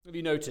Have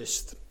you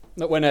noticed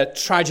that when a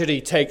tragedy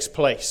takes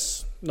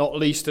place, not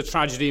least a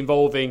tragedy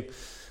involving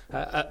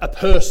a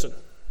person,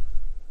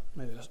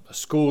 maybe a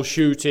school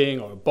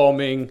shooting or a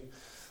bombing,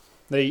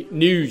 the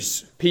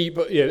news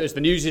people, as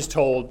the news is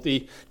told,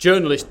 the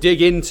journalists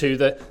dig into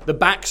the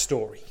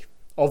backstory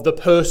of the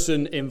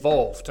person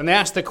involved, and they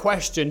ask the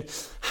question: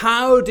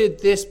 how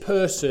did this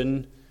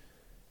person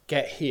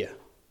get here?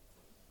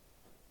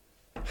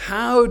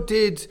 How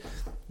did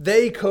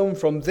they come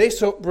from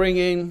this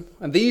upbringing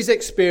and these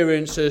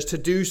experiences to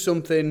do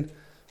something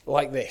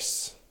like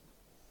this?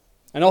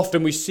 And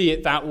often we see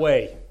it that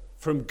way,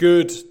 from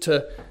good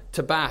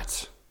to bad.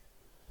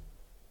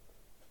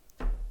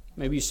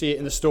 Maybe you see it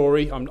in the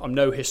story. I'm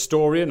no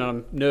historian, and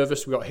I'm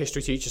nervous. We've got a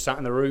history teacher sat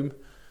in the room.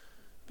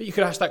 But you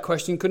could ask that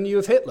question, couldn't you,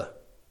 of Hitler?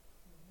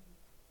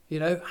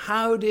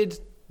 How did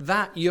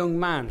that young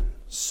man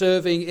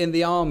serving in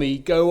the army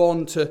go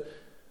on to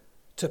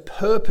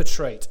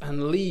perpetrate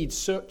and lead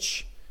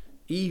such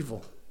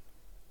evil?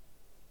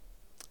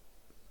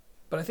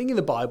 But I think in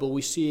the Bible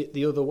we see it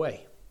the other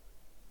way.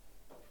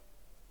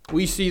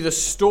 We see the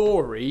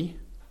story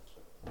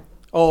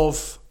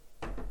of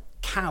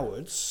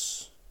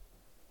cowards,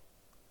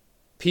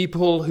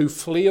 people who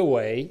flee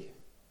away,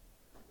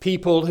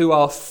 people who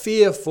are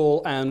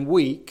fearful and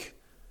weak,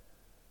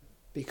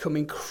 become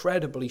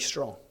incredibly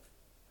strong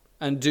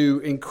and do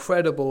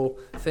incredible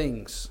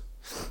things.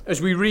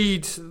 As we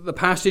read the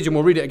passage, and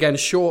we'll read it again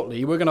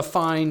shortly, we're going to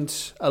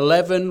find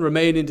 11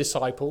 remaining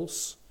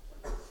disciples,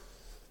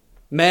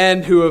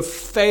 men who have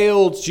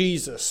failed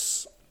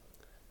Jesus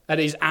at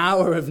his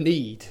hour of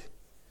need.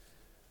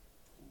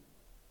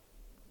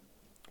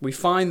 We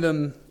find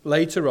them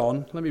later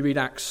on. Let me read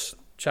Acts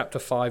chapter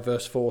 5,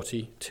 verse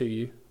 40 to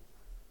you.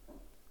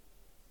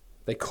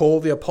 They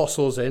called the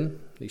apostles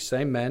in, these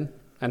same men,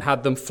 and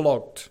had them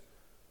flogged.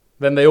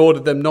 Then they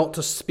ordered them not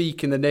to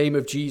speak in the name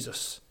of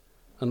Jesus,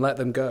 and let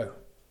them go.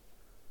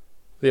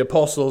 The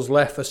apostles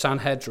left the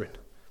Sanhedrin,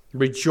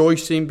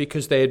 rejoicing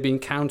because they had been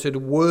counted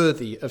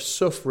worthy of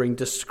suffering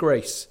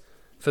disgrace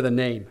for the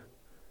name.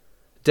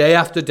 Day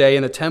after day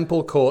in the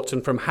temple courts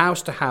and from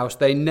house to house,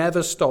 they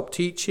never stopped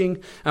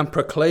teaching and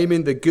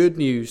proclaiming the good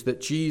news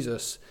that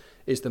Jesus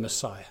is the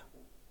Messiah.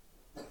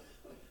 I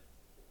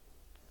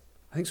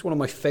think it's one of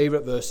my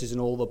favorite verses in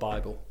all the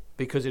Bible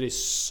because it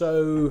is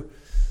so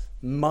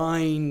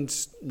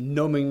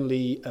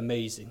mind-numbingly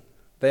amazing.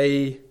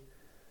 They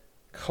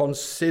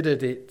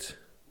considered it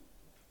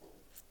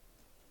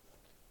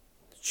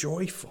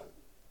joyful.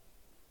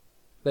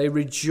 They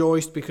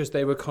rejoiced because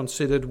they were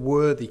considered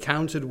worthy,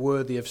 counted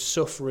worthy of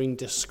suffering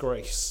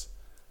disgrace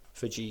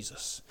for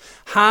Jesus.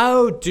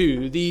 How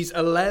do these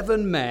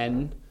 11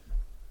 men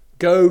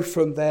go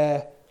from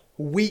their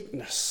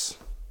weakness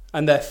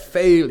and their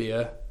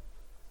failure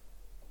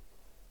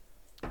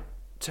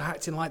to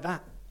acting like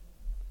that?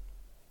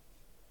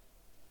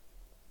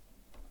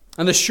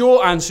 And the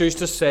short answer is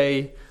to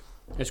say,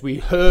 as we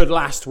heard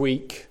last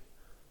week,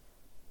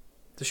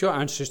 the short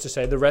answer is to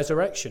say the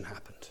resurrection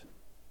happened.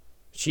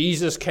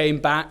 Jesus came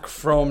back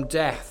from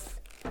death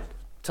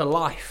to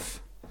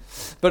life.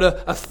 But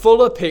a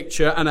fuller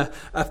picture and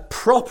a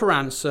proper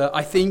answer,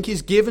 I think,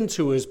 is given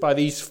to us by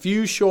these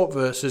few short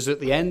verses at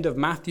the end of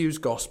Matthew's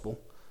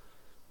Gospel.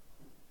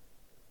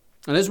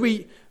 And as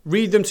we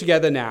read them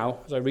together now,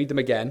 as I read them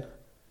again,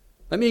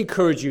 let me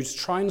encourage you to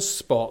try and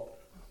spot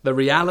the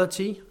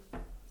reality,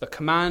 the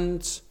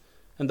command,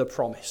 and the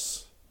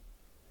promise.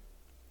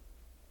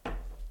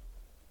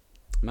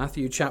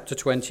 Matthew chapter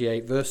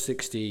 28, verse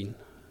 16.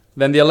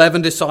 Then the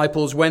 11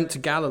 disciples went to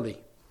Galilee,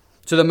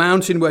 to the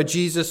mountain where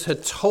Jesus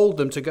had told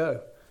them to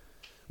go.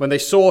 When they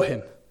saw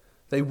him,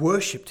 they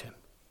worshipped him,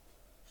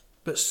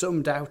 but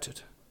some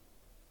doubted.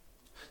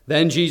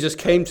 Then Jesus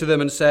came to them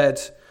and said,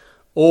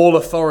 "All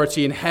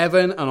authority in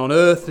heaven and on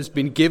earth has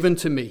been given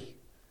to me.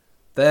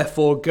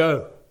 Therefore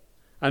go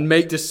and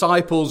make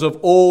disciples of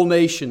all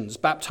nations,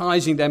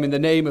 baptizing them in the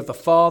name of the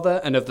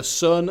Father and of the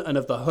Son and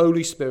of the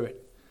Holy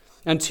Spirit,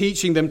 and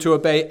teaching them to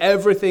obey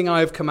everything I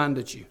have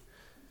commanded you.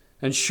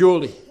 And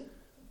surely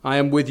I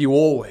am with you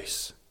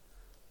always,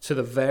 to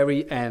the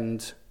very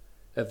end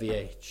of the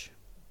age."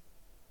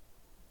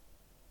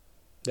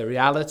 The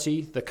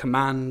reality, the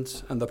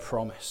command, and the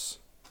promise.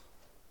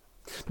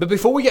 But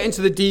before we get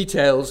into the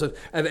details of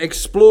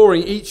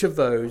exploring each of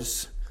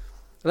those,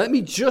 let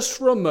me just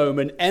for a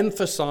moment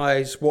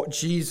emphasize what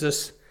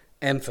Jesus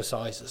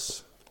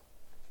emphasizes.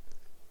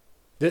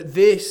 That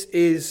this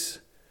is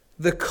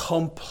the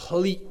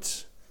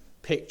complete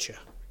picture.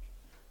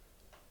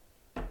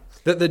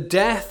 That the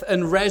death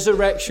and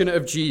resurrection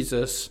of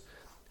Jesus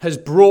has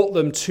brought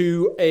them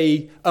to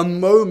a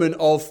moment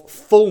of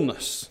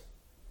fullness.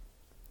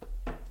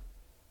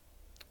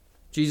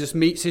 Jesus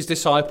meets his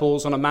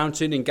disciples on a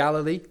mountain in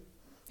Galilee.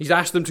 He's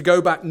asked them to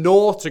go back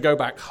north, to go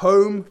back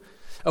home,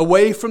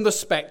 away from the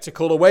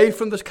spectacle, away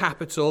from the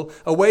capital,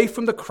 away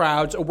from the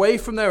crowds, away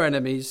from their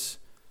enemies.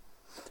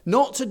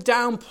 Not to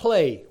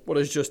downplay what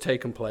has just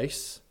taken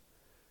place,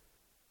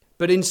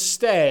 but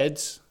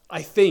instead,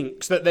 I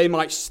think, so that they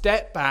might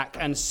step back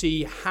and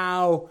see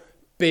how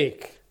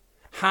big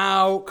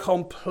how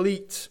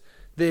complete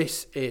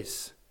this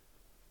is.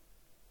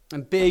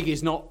 And big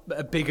is not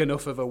a big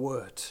enough of a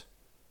word.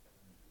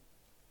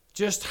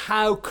 Just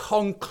how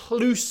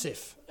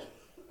conclusive,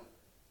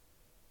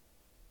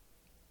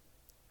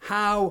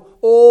 how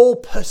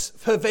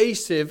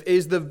all-pervasive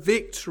is the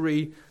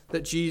victory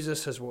that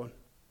Jesus has won.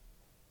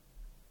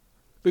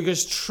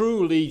 Because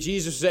truly,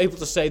 Jesus is able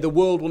to say the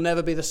world will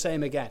never be the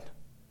same again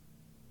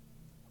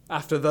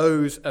after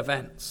those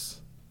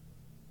events.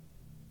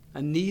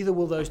 And neither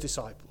will those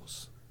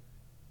disciples.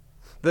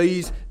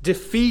 These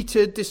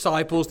defeated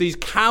disciples, these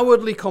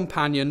cowardly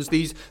companions,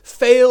 these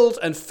failed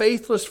and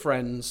faithless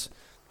friends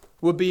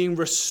were being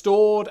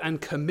restored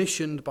and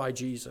commissioned by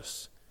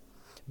Jesus.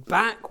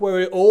 Back where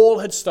it all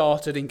had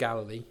started in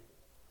Galilee.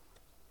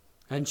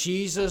 And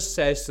Jesus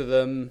says to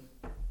them,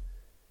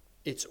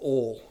 it's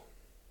all.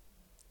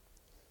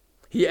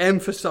 He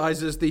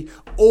emphasizes the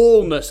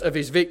allness of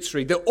his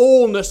victory, the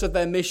allness of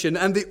their mission,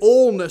 and the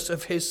allness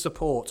of his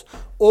support.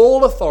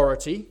 All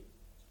authority,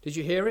 did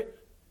you hear it?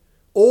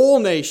 All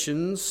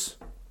nations,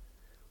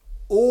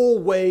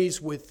 always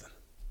with them.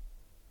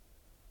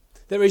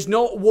 There is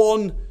not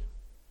one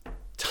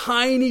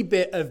tiny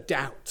bit of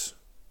doubt.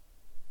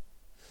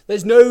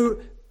 There's no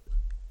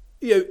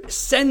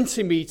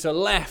centimetre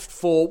left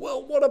for,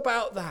 well, what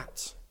about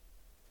that?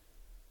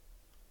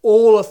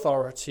 All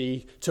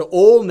authority to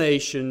all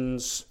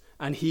nations,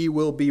 and he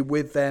will be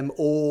with them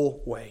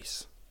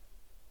always.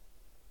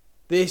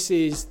 This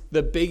is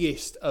the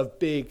biggest of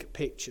big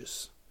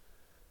pictures.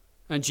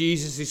 And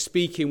Jesus is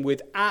speaking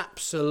with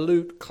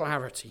absolute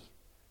clarity.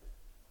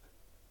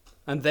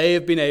 And they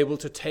have been able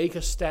to take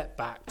a step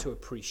back to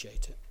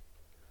appreciate it.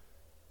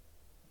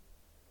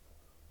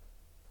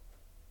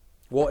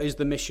 What is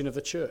the mission of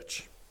the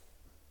church?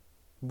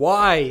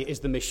 Why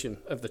is the mission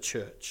of the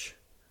church?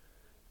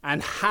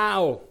 And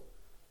how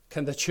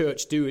can the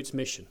church do its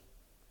mission?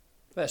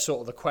 They're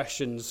sort of the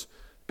questions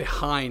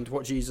behind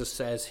what Jesus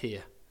says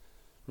here.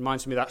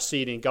 Reminds me of that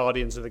scene in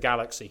Guardians of the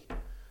Galaxy,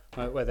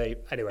 where they...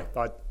 Anyway,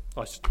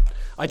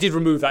 I did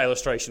remove that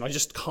illustration. I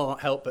just can't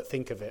help but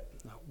think of it.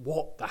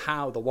 What, the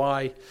how, the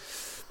why.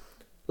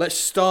 Let's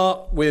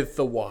start with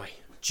the why.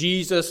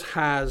 Jesus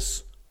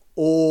has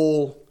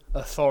all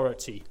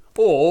authority.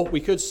 Or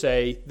we could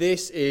say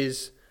this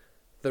is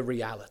the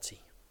reality.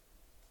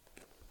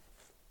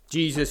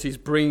 Jesus is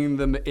bringing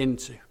them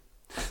into.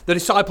 The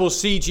disciples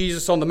see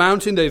Jesus on the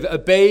mountain. They've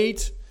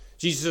obeyed.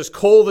 Jesus has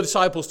called the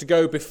disciples to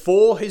go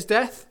before his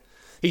death.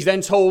 He's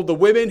then told the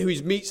women who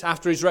he meets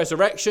after his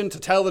resurrection to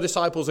tell the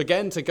disciples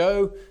again to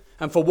go.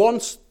 And for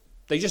once,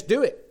 they just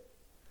do it.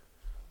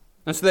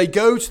 And so they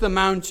go to the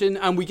mountain,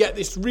 and we get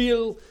this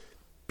real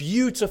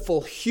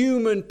beautiful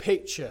human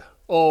picture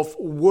of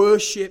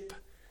worship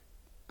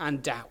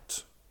and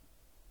doubt.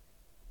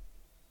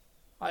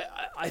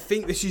 I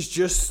think this is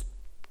just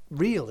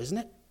real, isn't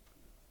it?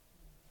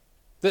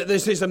 That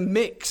there's a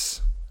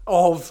mix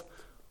of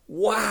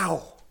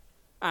wow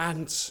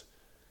and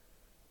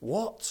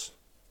what?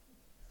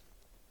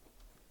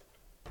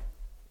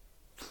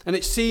 And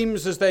it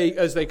seems as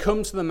they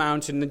come to the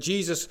mountain and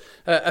Jesus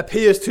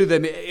appears to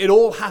them, it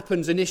all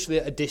happens initially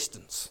at a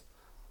distance.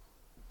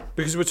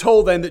 Because we're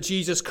told then that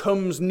Jesus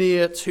comes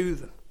near to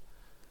them.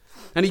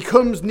 And he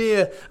comes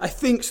near, I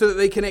think, so that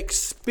they can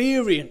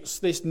experience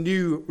this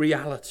new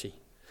reality.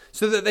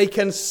 So that they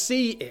can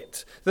see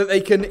it, that they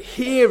can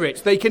hear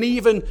it, they can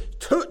even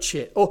touch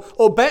it.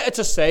 Or better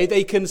to say,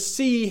 they can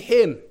see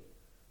him.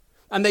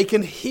 And they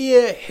can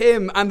hear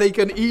him, and they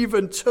can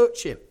even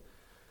touch him.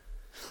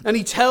 And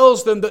he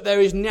tells them that there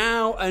is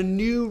now a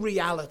new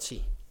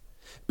reality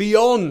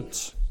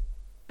beyond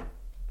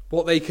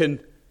what they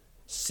can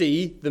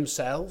see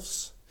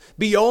themselves,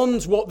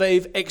 beyond what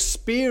they've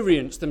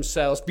experienced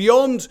themselves,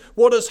 beyond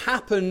what has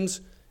happened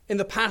in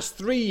the past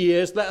 3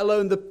 years, let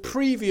alone the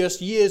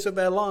previous years of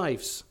their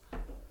lives.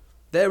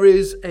 There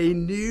is a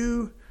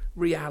new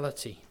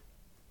reality.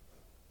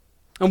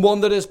 And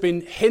one that has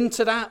been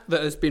hinted at,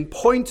 that has been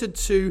pointed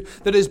to,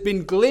 that has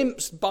been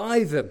glimpsed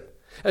by them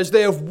as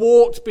they have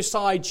walked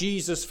beside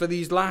Jesus for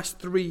these last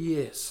 3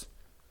 years.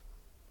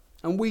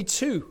 And we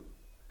too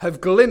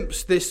have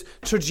glimpsed this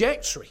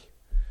trajectory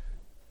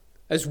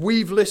as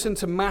we've listened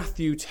to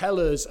Matthew tell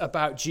us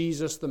about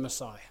Jesus the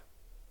Messiah.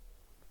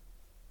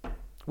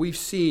 We've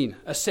seen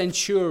a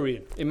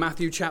centurion in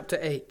Matthew chapter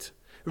 8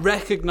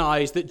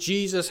 recognize that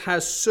Jesus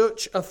has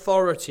such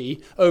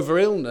authority over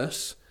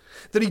illness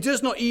that he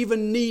does not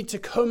even need to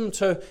come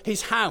to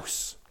his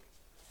house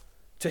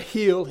to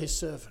heal his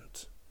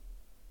servant.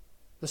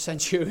 The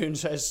centurion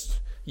says,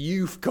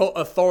 you've got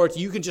authority.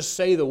 You can just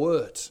say the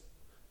words.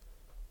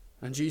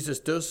 And Jesus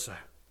does so.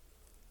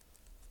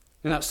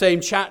 In that same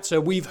chapter,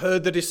 we've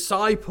heard the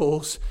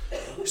disciples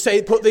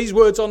put these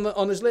words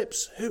on his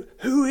lips.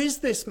 Who is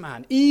this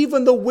man?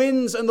 Even the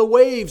winds and the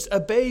waves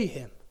obey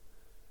him.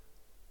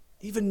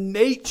 Even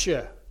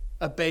nature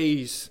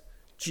obeys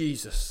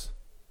Jesus.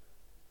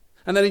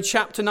 And then in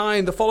chapter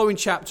 9, the following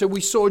chapter,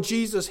 we saw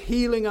Jesus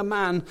healing a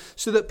man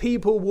so that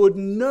people would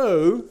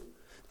know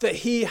that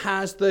he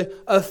has the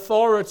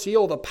authority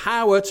or the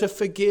power to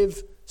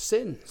forgive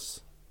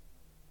sins.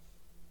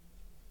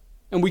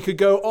 And we could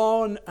go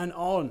on and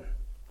on.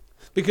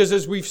 Because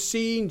as we've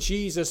seen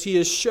Jesus, he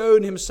has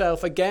shown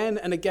himself again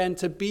and again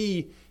to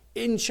be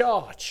in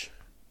charge.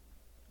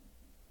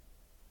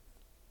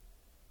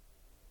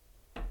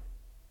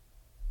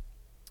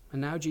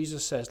 And now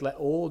Jesus says, let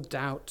all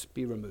doubt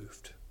be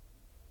removed.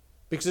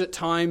 Because at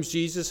times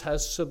Jesus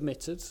has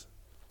submitted,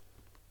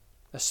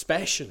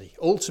 especially,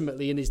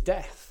 ultimately in his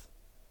death,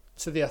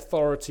 to the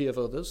authority of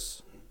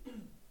others.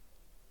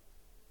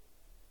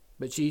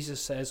 But Jesus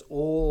says,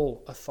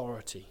 all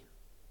authority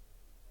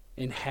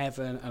in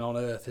heaven and on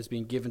earth has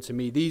been given to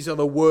me. These are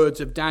the words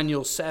of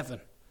Daniel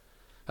 7,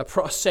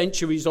 a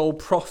centuries-old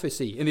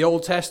prophecy in the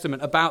Old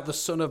Testament about the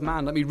Son of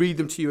Man. Let me read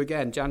them to you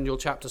again, Daniel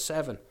chapter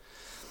 7.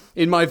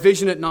 In my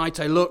vision at night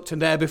I looked,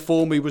 and there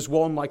before me was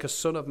one like a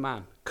son of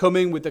man,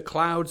 coming with the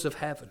clouds of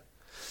heaven.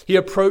 He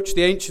approached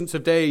the Ancient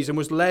of Days and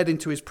was led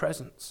into his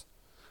presence.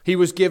 He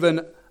was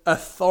given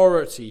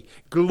authority,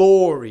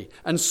 glory,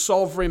 and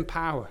sovereign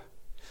power.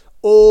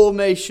 All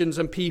nations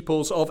and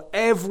peoples of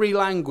every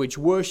language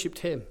worshipped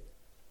him.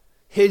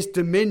 His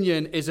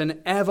dominion is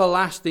an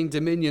everlasting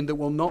dominion that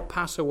will not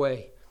pass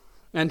away,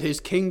 and his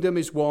kingdom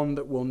is one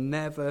that will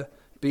never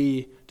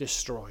be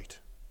destroyed.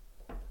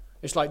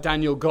 It's like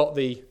Daniel got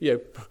the,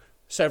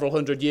 several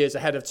hundred years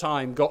ahead of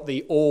time, got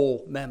the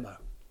all memo.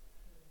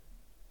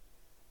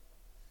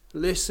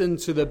 Listen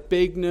to the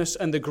bigness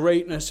and the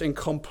greatness and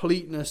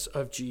completeness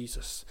of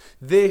Jesus.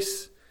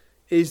 This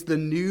is the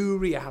new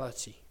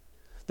reality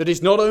that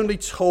is not only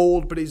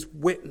told but is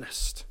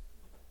witnessed.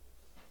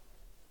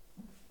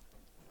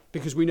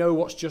 Because we know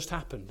what's just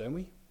happened, don't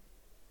we?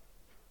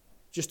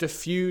 Just a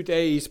few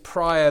days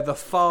prior, the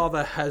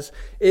Father has,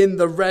 in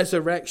the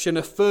resurrection,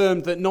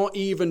 affirmed that not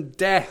even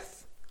death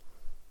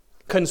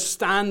can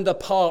stand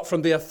apart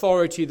from the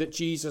authority that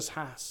Jesus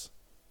has.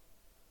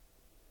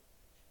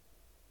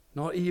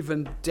 Not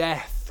even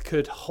death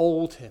could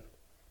hold him.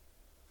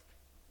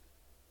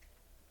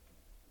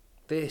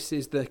 This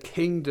is the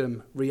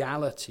kingdom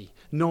reality.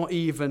 Not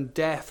even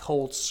death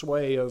holds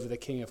sway over the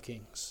King of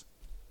Kings.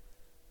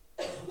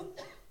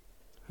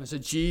 And so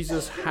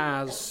Jesus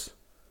has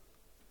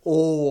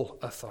all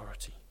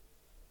authority.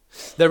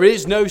 There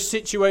is no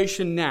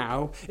situation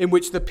now in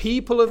which the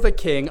people of the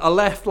king are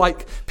left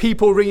like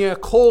people ringing a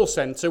call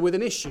centre with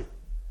an issue.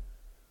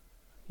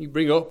 You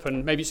ring up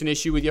and maybe it's an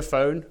issue with your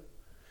phone.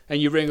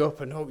 And you ring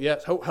up and,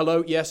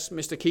 hello, yes,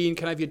 Mr. Keane,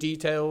 can I have your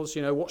details?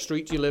 What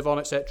street do you live on,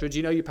 etc. Do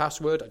you know your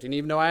password? I didn't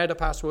even know I had a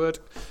password.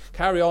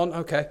 Carry on,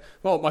 okay.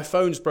 Well, my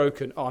phone's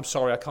broken. Oh, I'm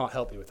sorry, I can't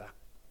help you with that.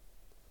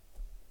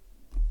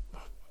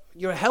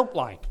 You're a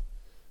helpline.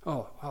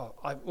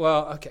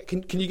 Okay.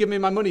 Can you give me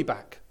my money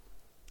back?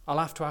 I'll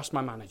have to ask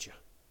my manager.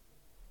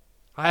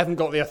 I haven't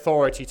got the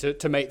authority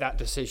to make that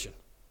decision.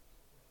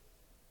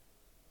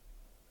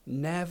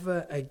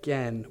 Never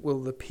again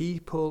will the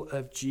people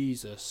of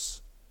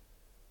Jesus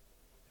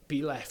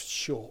be left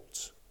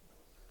short,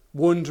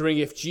 wondering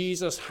if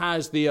Jesus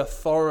has the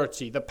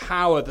authority, the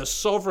power, the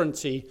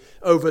sovereignty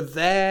over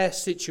their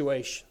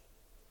situation.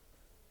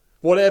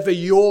 Whatever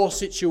your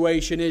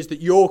situation is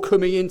that you're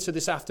coming into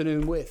this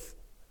afternoon with,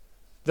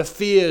 the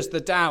fears,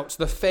 the doubts,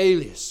 the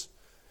failures,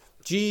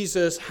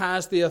 Jesus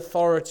has the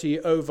authority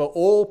over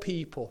all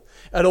people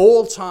at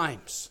all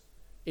times,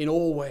 in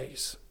all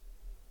ways,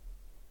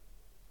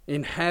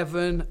 in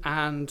heaven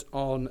and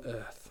on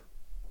earth.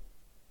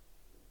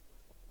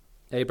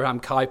 Abraham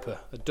Kuyper,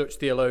 a Dutch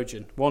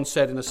theologian, once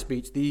said in a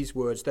speech these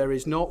words: "There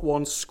is not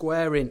one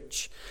square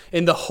inch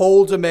in the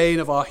whole domain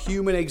of our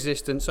human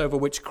existence over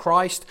which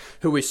Christ,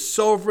 who is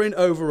sovereign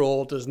over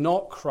all, does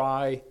not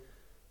cry,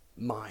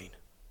 'Mine.'"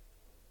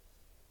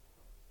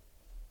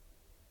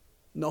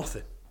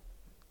 Nothing.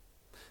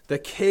 The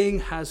King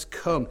has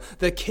come.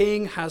 The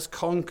King has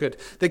conquered.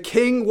 The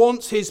King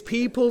wants his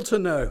people to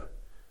know,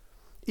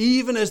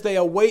 even as they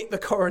await the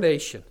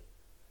coronation,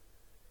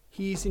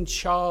 he's in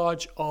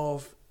charge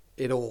of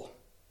it all.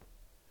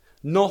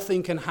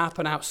 Nothing can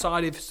happen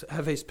outside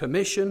of his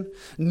permission.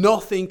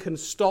 Nothing can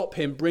stop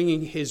him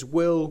bringing his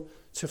will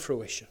to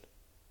fruition.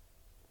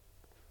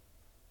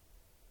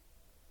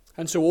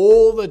 And so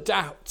all the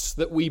doubts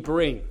that we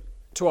bring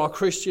to our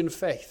Christian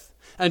faith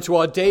and to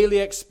our daily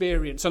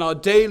experience and our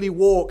daily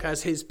walk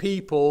as his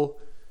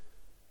people,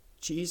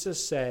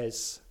 Jesus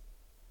says,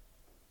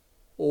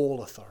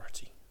 all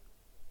authority.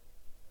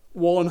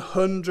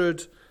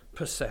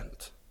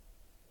 100%.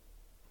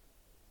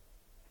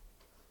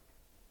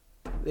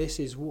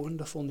 This is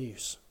wonderful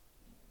news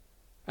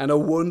and a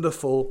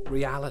wonderful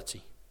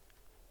reality.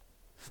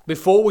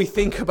 Before we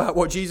think about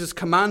what Jesus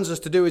commands us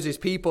to do as his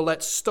people,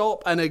 let's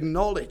stop and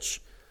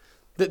acknowledge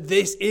that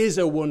this is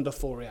a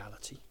wonderful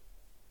reality.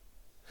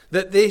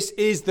 That this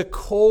is the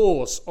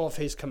cause of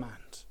his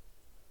command.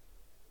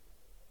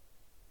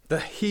 The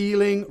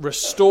healing,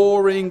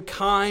 restoring,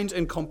 kind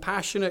and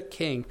compassionate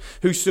King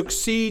who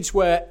succeeds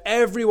where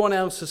everyone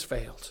else has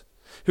failed,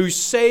 who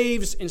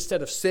saves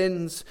instead of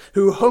sins,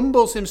 who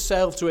humbles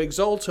himself to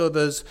exalt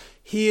others,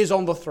 he is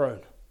on the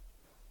throne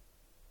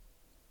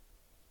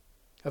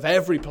of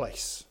every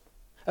place,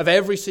 of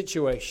every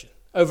situation,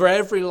 over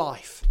every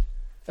life,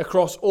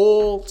 across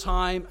all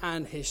time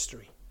and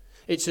history.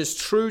 It's as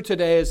true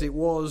today as it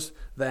was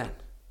then.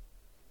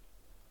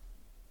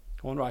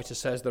 One writer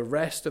says the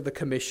rest of the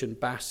commission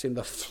basks in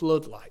the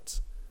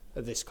floodlights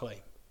of this claim.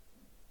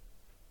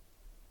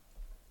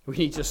 We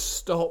need to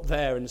stop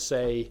there and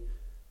say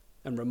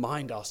and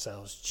remind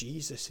ourselves,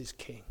 Jesus is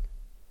King.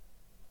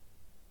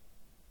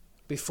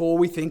 Before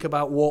we think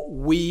about what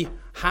we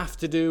have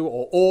to do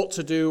or ought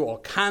to do or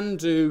can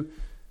do,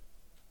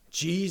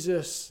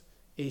 Jesus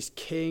is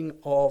King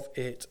of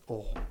it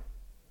all.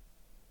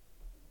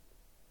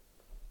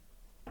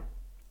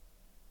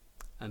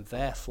 And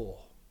therefore,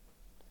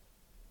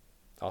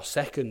 our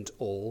second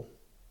all,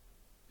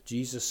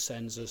 Jesus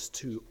sends us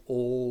to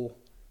all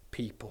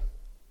people.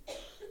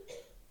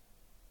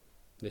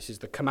 This is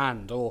the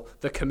command or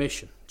the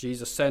commission.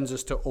 Jesus sends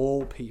us to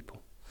all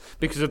people.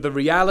 Because of the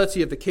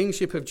reality of the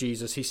kingship of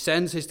Jesus, he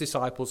sends his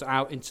disciples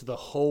out into the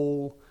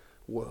whole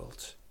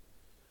world.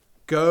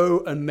 Go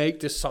and make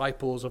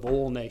disciples of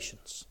all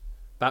nations,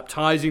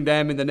 baptizing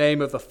them in the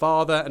name of the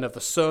Father and of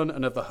the Son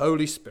and of the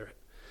Holy Spirit,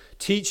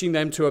 teaching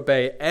them to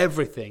obey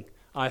everything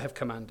I have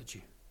commanded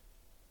you.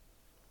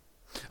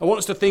 I want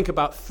us to think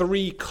about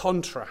three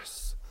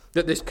contrasts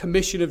that this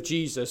commission of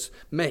Jesus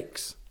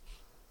makes.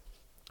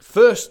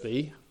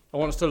 Firstly, I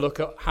want us to look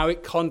at how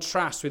it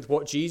contrasts with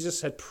what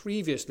Jesus had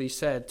previously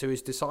said to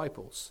his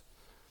disciples.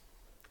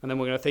 And then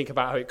we're going to think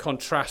about how it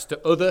contrasts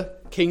to other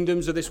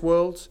kingdoms of this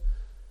world.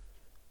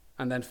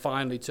 And then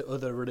finally to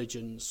other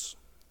religions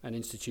and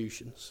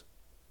institutions.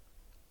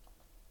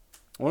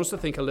 I want us to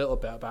think a little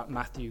bit about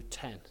Matthew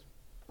 10.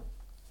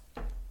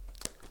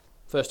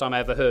 First time I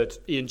ever heard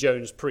Ian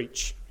Jones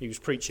preach. He was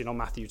preaching on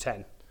Matthew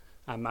 10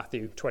 and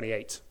Matthew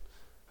 28.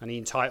 And he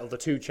entitled the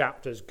two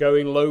chapters,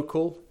 Going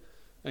Local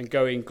and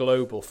Going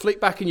Global.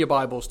 Flick back in your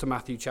Bibles to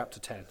Matthew chapter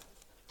 10.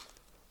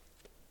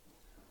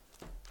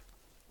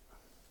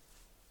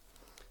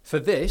 For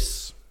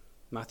this,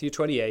 Matthew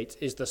 28,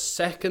 is the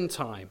second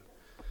time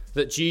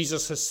that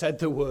Jesus has said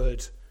the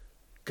word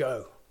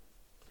go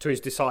to his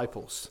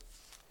disciples.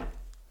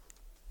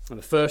 And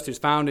the first is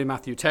found in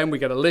Matthew 10. We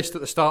get a list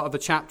at the start of the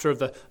chapter of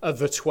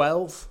the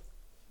 12.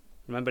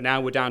 Remember,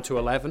 now we're down to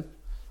 11.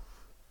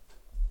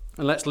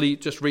 And let's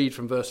just read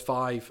from verse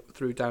 5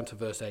 through down to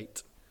verse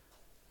 8.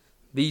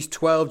 These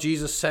 12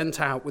 Jesus sent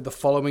out with the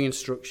following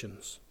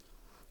instructions.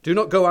 Do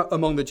not go out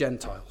among the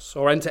Gentiles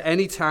or enter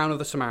any town of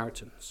the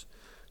Samaritans.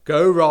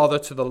 Go rather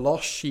to the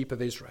lost sheep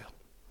of Israel.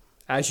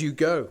 As you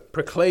go,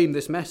 proclaim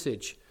this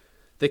message.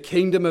 The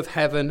kingdom of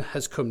heaven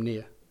has come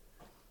near.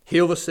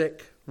 Heal the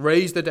sick,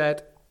 raise the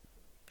dead,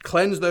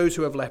 cleanse those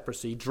who have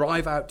leprosy,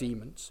 drive out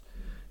demons.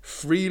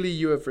 Freely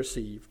you have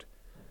received,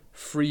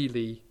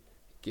 freely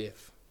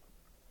give.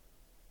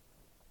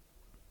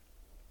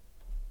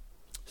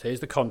 So here's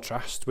the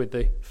contrast with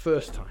the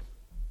first time.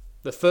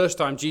 The first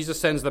time Jesus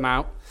sends them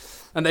out,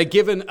 and they're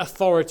given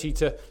authority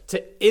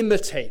to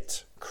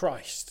imitate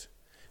Christ.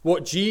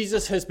 What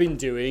Jesus has been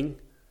doing,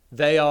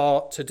 they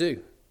are to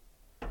do.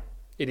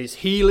 It is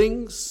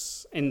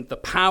healings, in the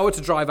power to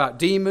drive out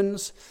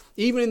demons,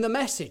 even in the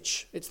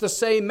message. It's the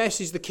same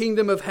message. The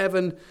kingdom of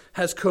heaven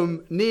has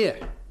come near,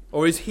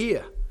 or is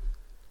here.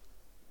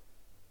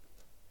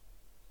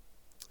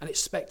 And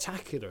it's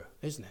spectacular,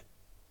 isn't it?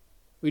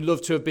 We'd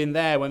love to have been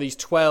there when these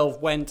 12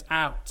 went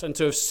out and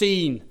to have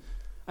seen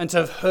and to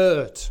have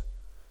heard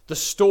the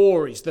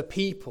stories, the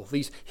people,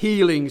 these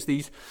healings,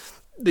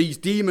 these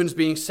demons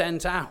being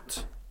sent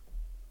out.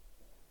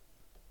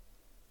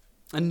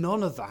 And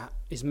none of that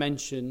is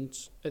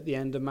mentioned at the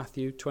end of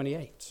Matthew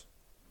 28.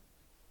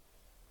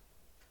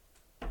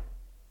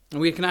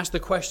 And we can ask the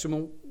question,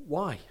 well,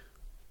 why?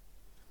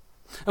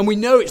 And we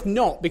know it's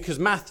not because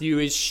Matthew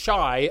is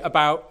shy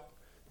about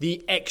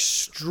the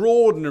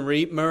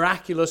extraordinary,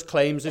 miraculous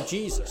claims of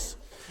Jesus.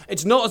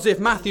 It's not as if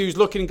Matthew's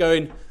looking and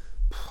going,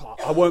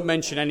 I won't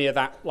mention any of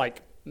that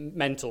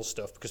mental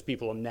stuff because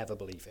people will never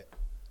believe it.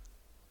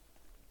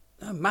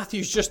 No,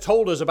 Matthew's just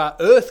told us about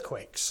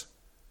earthquakes.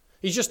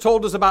 He's just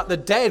told us about the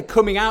dead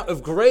coming out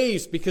of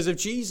graves because of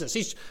Jesus.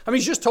 He's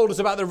just told us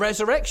about the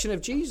resurrection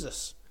of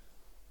Jesus.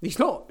 He's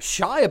not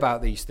shy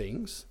about these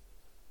things.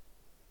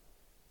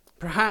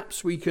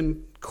 Perhaps we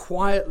can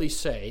quietly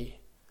say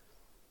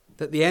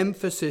that the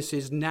emphasis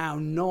is now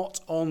not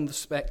on the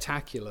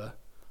spectacular,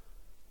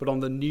 but on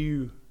the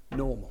new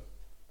normal.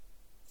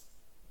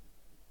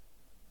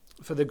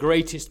 For the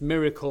greatest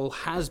miracle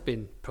has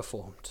been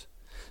performed.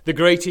 The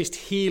greatest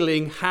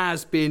healing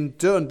has been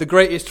done. The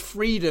greatest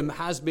freedom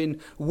has been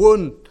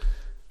won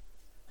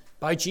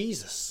by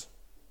Jesus.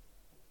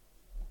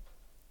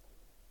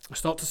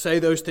 It's not to say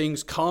those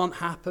things can't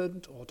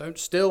happen or don't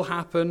still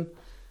happen.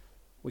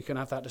 We can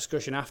have that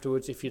discussion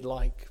afterwards if you'd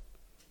like.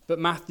 But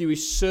Matthew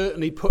is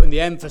certainly putting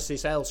the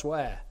emphasis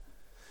elsewhere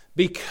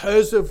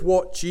because of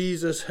what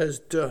Jesus has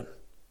done.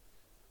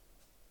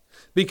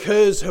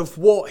 Because of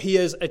what he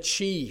has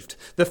achieved,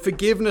 the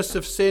forgiveness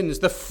of sins,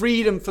 the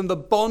freedom from the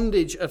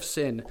bondage of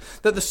sin,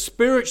 that the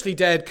spiritually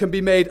dead can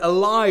be made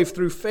alive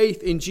through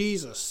faith in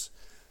Jesus.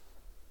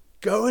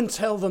 Go and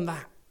tell them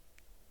that.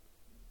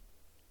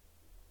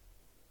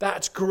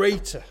 That's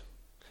greater.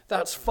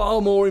 That's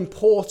far more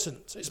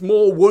important. It's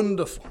more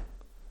wonderful.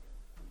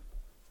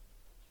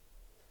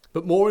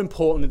 But more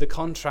importantly, the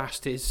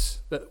contrast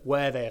is that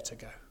where they are to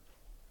go.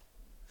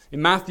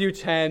 In Matthew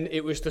 10,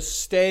 it was to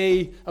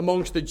stay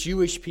amongst the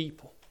Jewish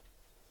people,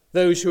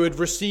 those who had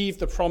received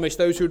the promise,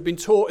 those who had been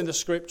taught in the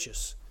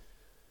scriptures.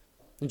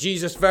 And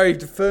Jesus very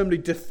firmly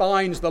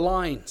defines the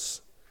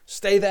lines.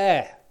 Stay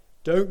there.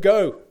 Don't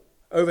go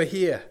over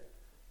here.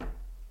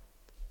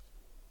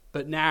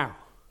 But now,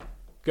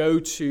 go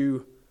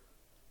to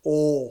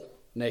all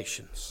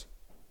nations.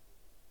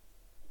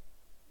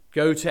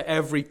 Go to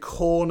every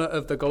corner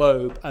of the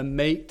globe and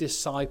make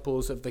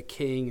disciples of the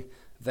King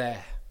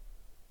there.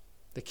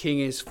 The King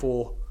is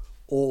for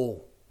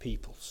all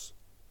peoples.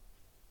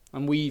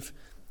 And we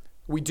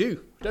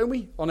do, don't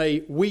we? On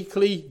a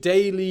weekly,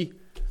 daily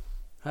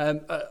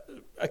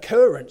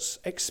occurrence,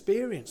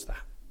 experience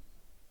that.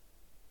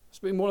 It's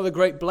been one of the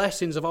great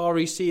blessings of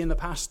REC in the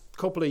past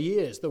couple of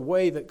years, the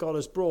way that God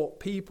has brought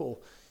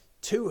people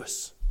to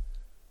us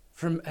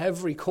from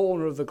every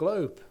corner of the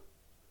globe.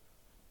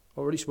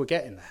 Or at least we're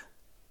getting there.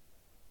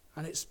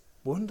 And it's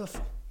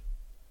wonderful.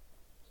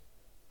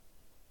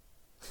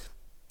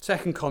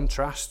 Second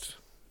contrast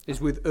is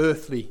with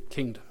earthly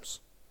kingdoms.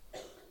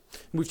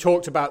 We've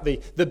talked about the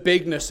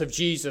bigness of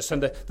Jesus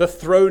and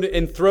the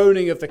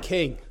enthroning of the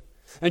King.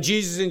 And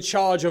Jesus is in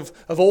charge of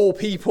all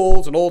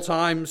peoples and all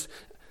times.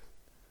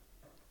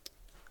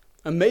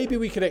 And maybe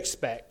we could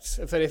expect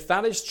that if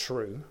that is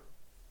true,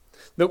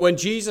 that when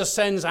Jesus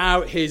sends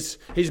out his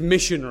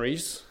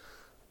missionaries,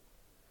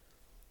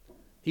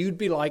 he would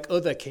be like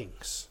other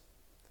kings.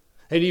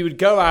 And he would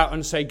go out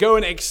and say, go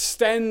and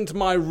extend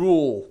my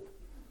rule.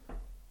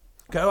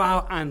 Go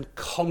out and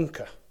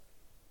conquer.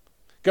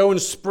 Go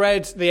and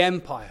spread the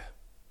empire.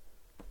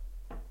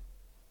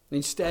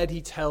 Instead, he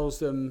tells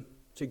them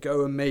to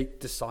go and make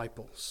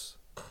disciples.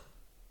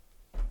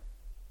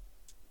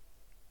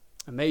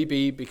 And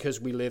maybe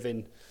because we live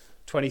in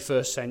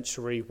 21st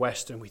century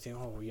Western, we think,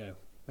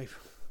 maybe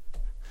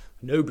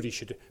nobody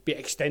should be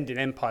extending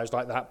empires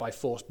like that by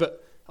force.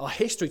 But our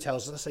history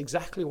tells us that's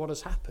exactly what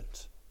has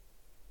happened.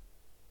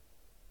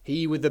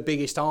 He with the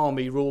biggest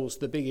army rules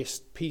the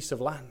biggest piece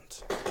of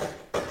land.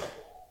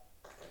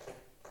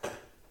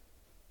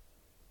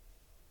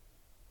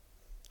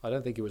 I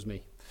don't think it was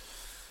me.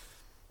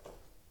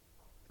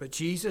 But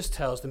Jesus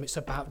tells them it's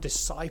about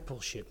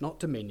discipleship, not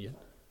dominion.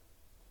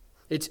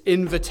 It's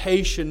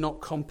invitation,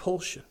 not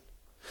compulsion.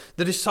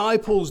 The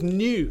disciples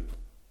knew,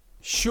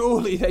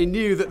 surely they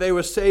knew that they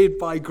were saved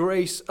by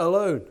grace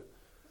alone.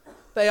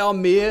 They are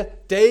mere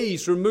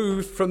days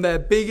removed from their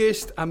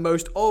biggest and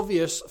most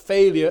obvious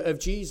failure of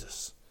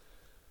Jesus.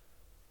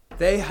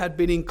 They had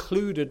been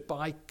included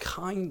by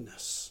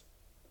kindness,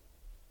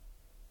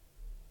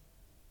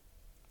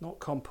 not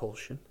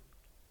compulsion.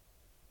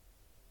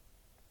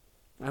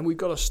 And we've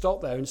got to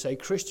stop there and say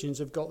Christians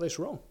have got this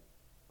wrong.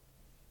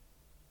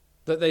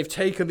 That they've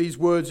taken these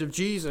words of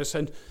Jesus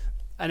and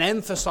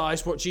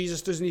emphasized what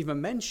Jesus doesn't even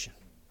mention.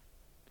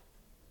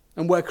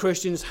 And where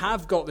Christians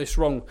have got this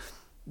wrong,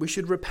 we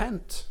should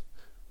repent.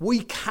 We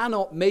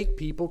cannot make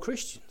people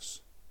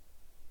Christians.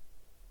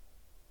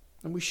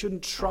 And we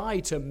shouldn't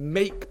try to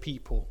make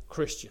people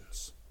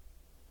Christians.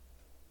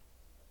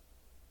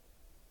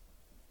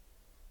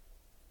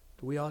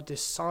 We are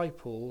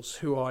disciples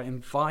who are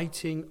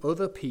inviting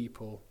other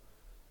people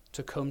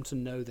to come to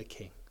know the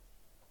King.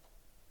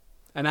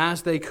 And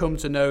as they come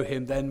to know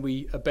him, then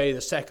we obey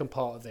the second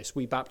part of this.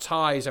 We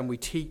baptize and we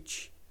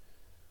teach.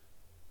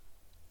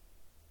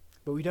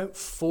 But we don't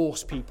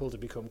force people to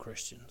become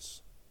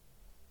Christians.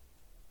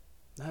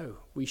 No,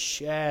 we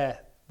share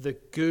the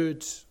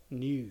good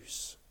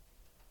news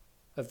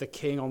of the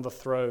King on the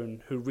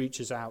throne who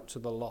reaches out to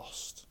the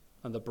lost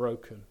and the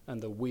broken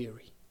and the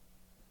weary,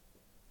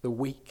 the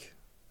weak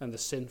and the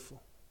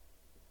sinful.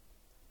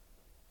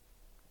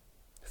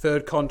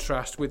 Third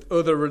contrast with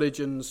other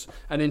religions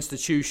and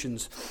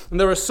institutions. And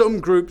there are some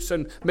groups,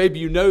 and maybe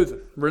you know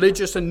them,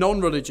 religious and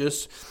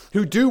non-religious,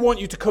 who do want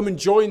you to come and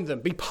join them,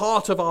 be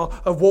part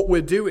of what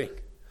we're doing.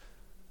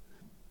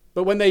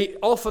 But when they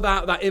offer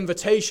that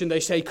invitation,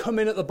 they say, come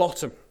in at the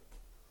bottom.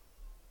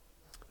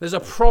 There's a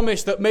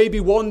promise that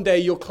maybe one day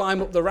you'll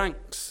climb up the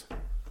ranks.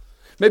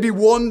 Maybe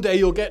one day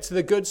you'll get to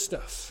the good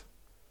stuff.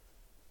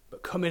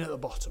 But come in at the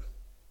bottom.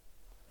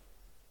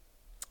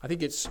 I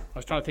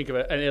was trying to think of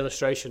an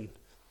illustration.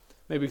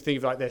 Maybe think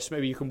of it like this.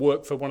 Maybe you can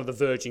work for one of the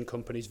Virgin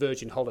companies,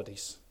 Virgin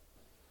Holidays.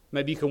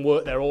 Maybe you can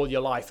work there all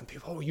your life and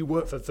people, you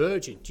work for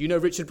Virgin. Do you know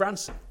Richard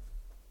Branson?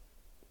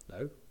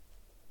 No.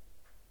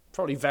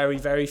 Probably very,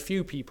 very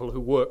few people who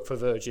work for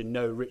Virgin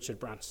know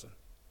Richard Branson.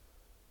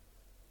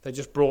 They're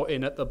just brought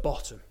in at the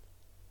bottom.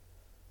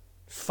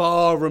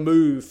 Far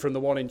removed from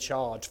the one in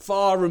charge.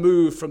 Far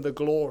removed from the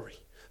glory.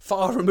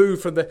 Far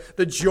removed from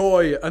the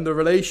joy and the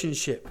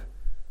relationship.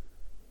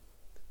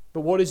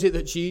 But what is it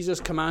that Jesus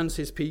commands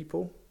his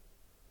people?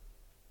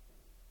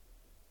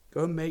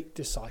 Go and make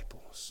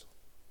disciples.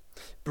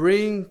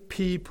 Bring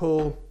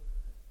people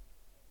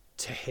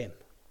to him.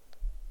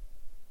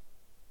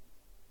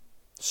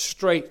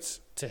 Straight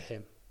to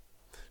him.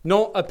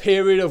 Not a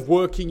period of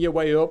working your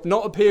way up.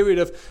 Not a period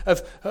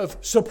of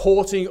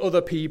supporting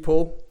other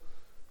people.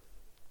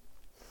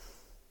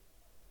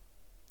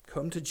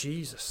 Come to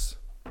Jesus.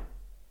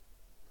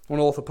 One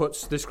author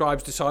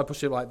describes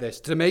discipleship like this.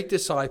 To make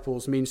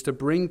disciples means to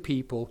bring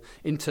people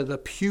into the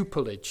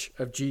pupillage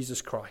of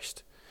Jesus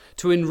Christ.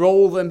 To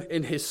enroll them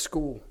in his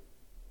school.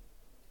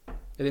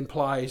 It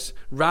implies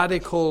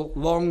radical,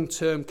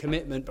 long-term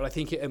commitment, but I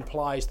think it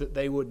implies that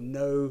they would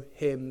know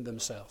him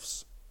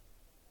themselves.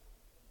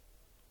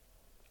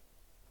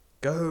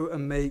 Go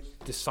and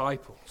make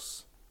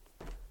disciples.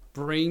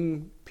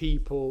 Bring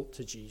people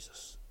to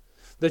Jesus.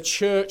 The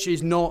church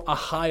is not a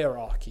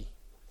hierarchy.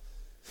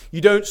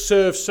 You don't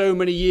serve so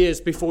many years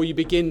before you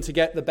begin to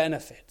get the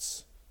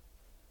benefits.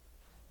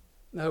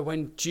 No,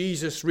 when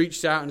Jesus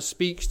reaches out and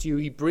speaks to you,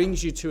 he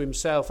brings you to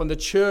himself. And the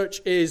church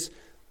is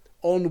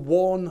on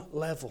one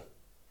level.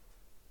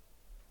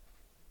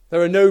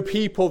 There are no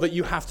people that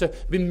you have to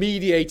be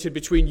mediated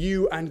between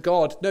you and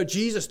God. No,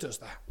 Jesus does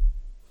that.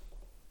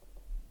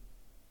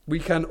 We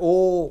can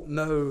all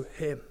know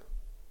him.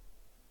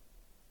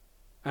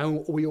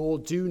 And we all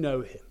do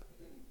know him.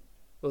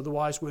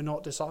 Otherwise, we're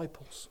not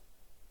disciples.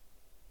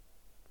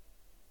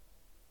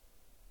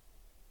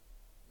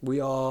 We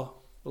are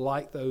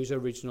like those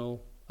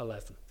original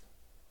 11.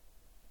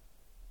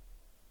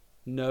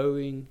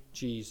 Knowing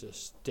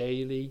Jesus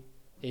daily,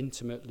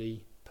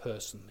 intimately,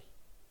 personally.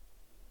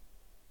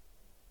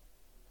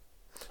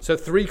 So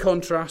 3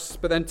 contrasts,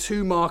 but then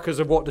 2 markers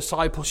of what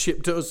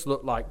discipleship does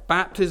look like.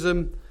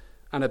 Baptism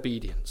and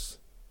obedience.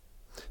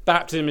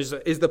 Baptism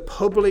is the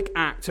public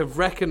act of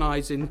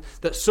recognizing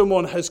that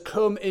someone has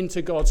come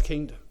into God's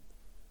kingdom,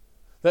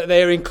 that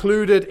they are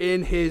included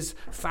in his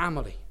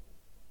family.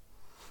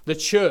 The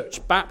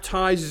church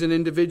baptizes an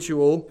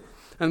individual,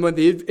 and when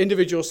the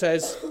individual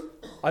says,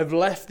 I've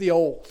left the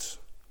old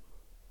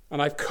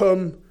and I've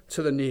come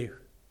to the new.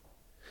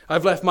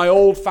 I've left my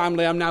old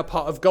family, I'm now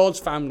part of God's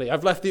family.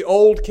 I've left the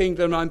old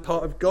kingdom, I'm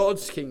part of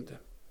God's kingdom.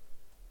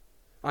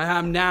 I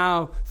am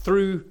now,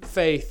 through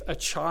faith, a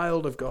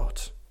child of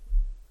God.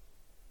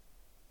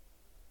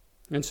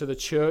 And so the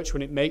church,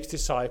 when it makes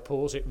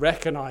disciples, it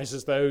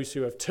recognizes those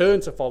who have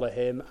turned to follow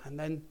him, and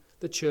then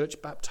the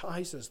church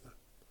baptizes them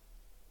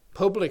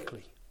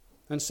publicly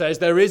and says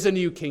there is a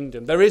new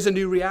kingdom, there is a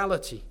new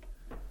reality.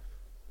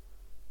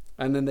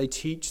 And then they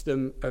teach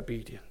them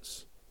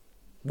obedience,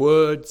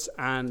 words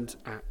and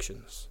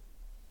actions.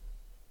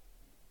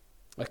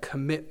 A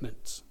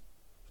commitment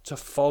to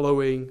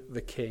following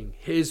the King,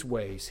 his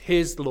ways,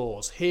 his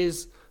laws,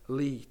 his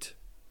lead.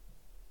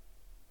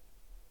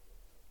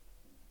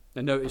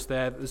 And notice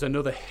there's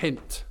another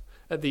hint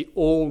at the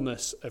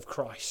allness of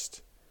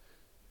Christ.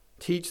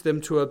 Teach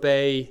them to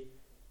obey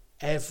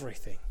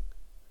everything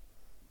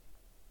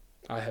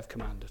I have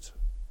commanded.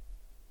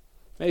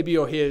 Maybe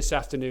you're here this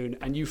afternoon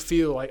and you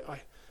feel like,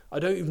 I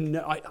don't even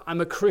know,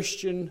 I'm a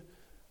Christian,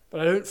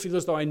 but I don't feel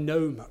as though I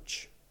know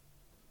much.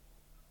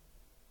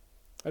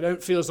 I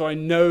don't feel as though I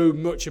know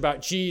much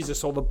about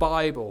Jesus or the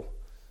Bible.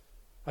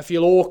 I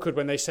feel awkward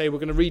when they say we're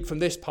going to read from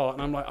this part,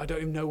 and I'm like, I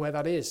don't even know where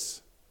that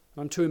is.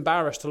 I'm too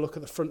embarrassed to look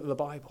at the front of the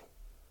Bible.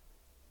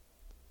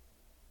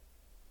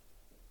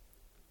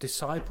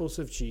 Disciples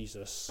of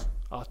Jesus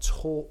are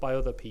taught by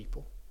other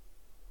people.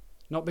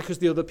 Not because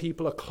the other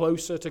people are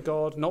closer to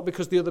God, not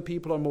because the other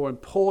people are more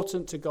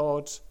important to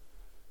God.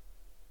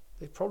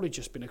 They've probably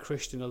just been a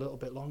Christian a little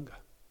bit longer.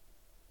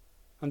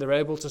 And they're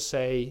able to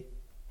say,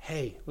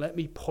 hey, let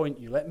me point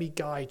you, let me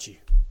guide you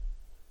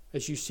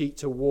as you seek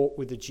to walk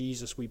with the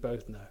Jesus we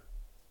both know.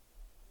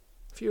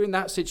 If you're in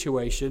that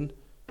situation,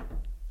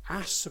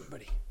 ask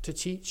somebody to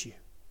teach you.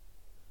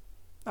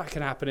 That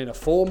can happen in a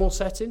formal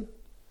setting.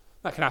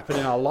 That can happen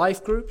in our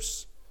life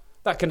groups.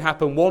 That can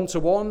happen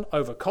one-to-one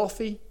over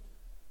coffee.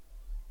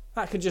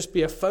 That can just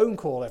be a phone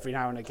call every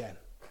now and again.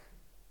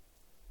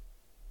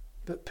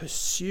 But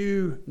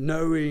pursue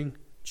knowing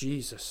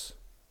Jesus.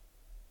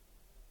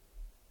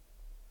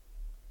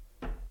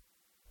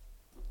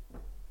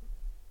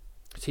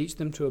 Teach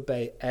them to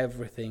obey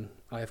everything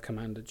I have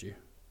commanded you.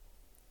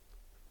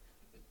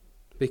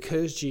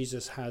 Because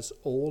Jesus has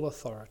all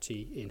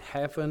authority in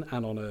heaven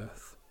and on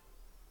earth,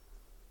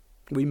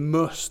 we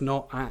must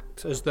not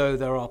act as though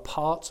there are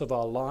parts of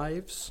our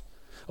lives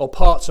or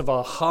parts of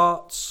our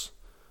hearts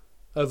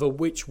over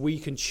which we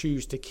can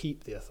choose to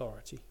keep the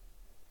authority.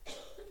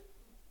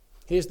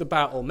 Here's the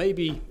battle.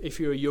 Maybe if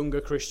you're a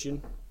younger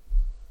Christian,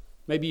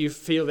 maybe you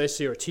feel this,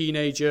 you're a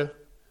teenager,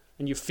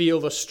 and you feel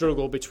the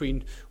struggle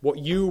between what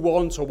you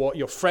want or what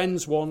your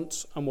friends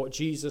want and what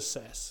Jesus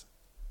says.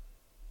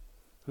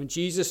 When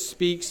Jesus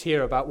speaks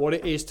here about what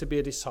it is to be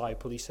a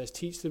disciple, he says,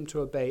 teach them to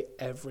obey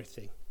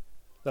everything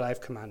that I have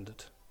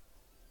commanded.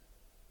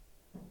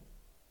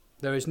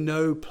 There is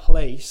no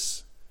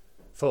place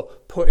for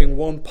putting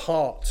one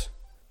part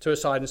to a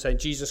side and saying,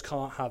 Jesus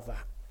can't have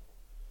that.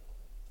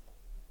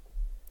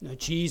 No,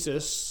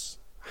 Jesus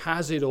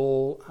has it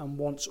all and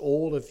wants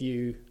all of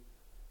you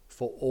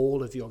for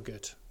all of your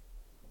good.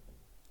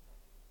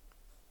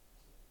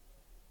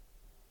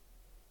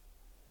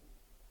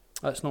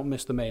 Let's not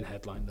miss the main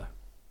headline, though.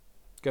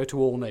 Go to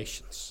all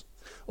nations,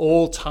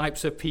 all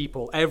types of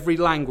people, every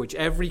language,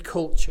 every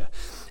culture,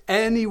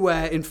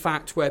 anywhere, in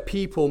fact, where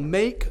people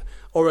make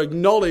or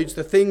acknowledge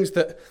the things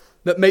that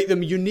make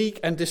them unique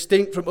and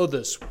distinct from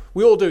others.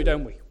 We all do,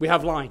 don't we? We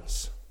have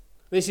lines.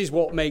 This is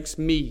what makes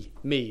me,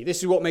 me. This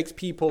is what makes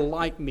people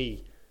like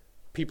me,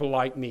 people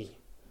like me.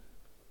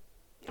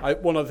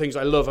 One of the things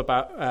I love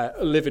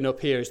about living up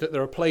here is that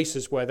there are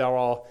places where there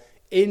are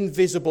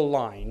invisible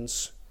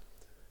lines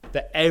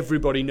that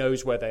everybody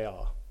knows where they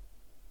are.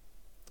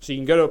 So you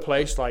can go to a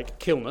place like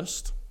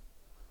Kilnest.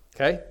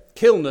 Okay?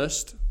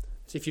 Kilnest,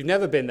 if you've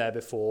never been there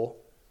before,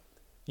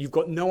 you've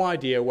got no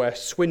idea where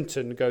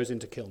Swinton goes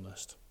into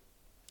Kilnest.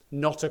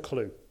 Not a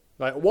clue.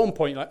 Like at one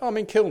point you're like, oh, I'm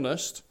in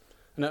Kilnest.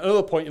 And at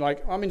another point you're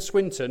like, I'm in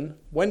Swinton.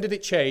 When did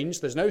it change?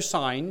 There's no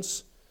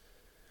signs.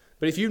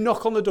 But if you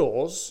knock on the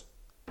doors,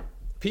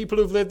 people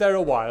who've lived there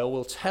a while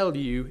will tell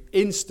you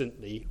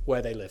instantly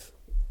where they live.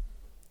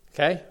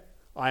 Okay?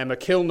 I am a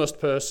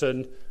Kilnest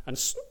person and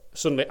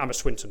suddenly I'm a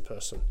Swinton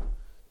person.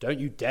 Don't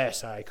you dare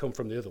say I come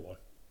from the other one.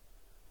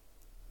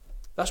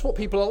 That's what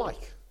people are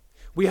like.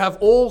 We have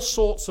all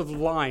sorts of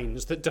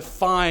lines that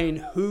define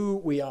who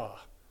we are.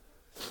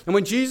 And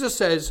when Jesus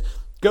says,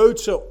 go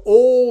to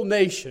all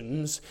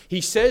nations,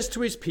 he says to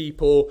his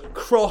people,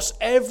 cross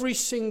every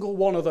single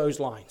one of those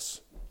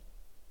lines.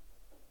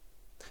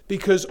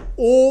 Because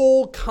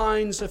all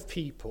kinds of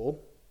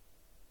people,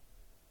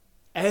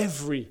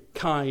 every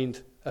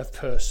kind of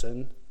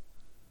person,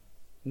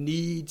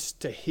 needs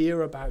to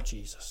hear about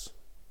Jesus.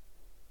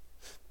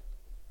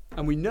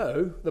 And we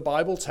know, the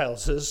Bible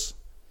tells us,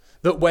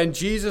 that when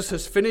Jesus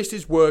has finished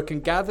his work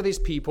and gathered his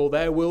people,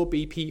 there will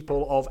be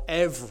people of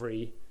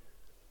every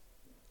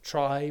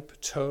tribe,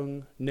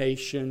 tongue,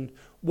 nation,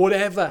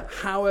 whatever,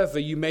 however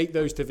you make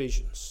those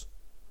divisions.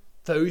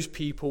 Those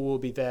people will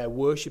be there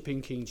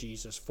worshipping King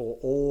Jesus for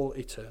all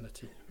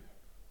eternity.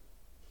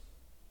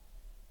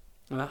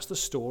 And that's the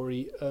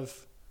story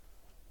of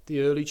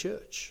the early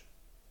church.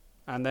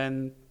 And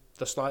then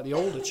the slightly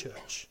older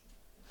church.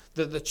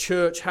 That the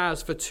church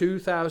has for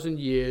 2,000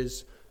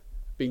 years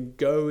been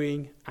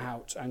going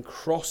out and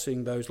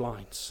crossing those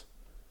lines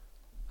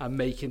and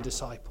making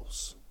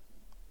disciples.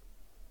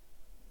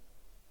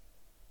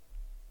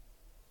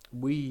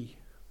 We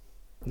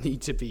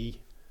need to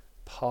be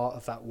part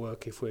of that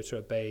work if we're to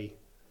obey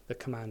the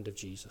command of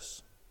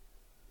Jesus.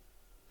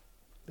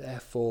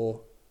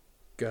 Therefore,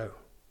 go.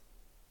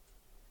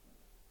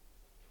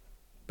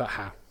 But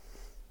how?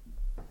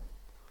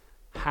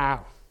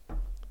 How?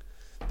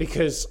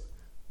 Because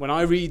when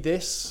I read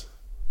this,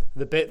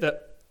 the bit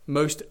that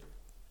most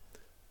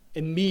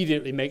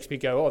immediately makes me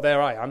go, oh,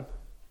 there I am,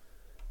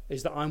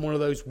 is that I'm one of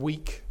those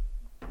weak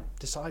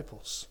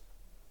disciples.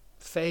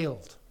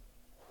 Failed.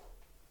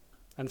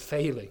 And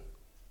failing.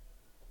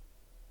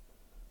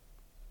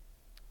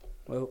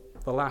 Well,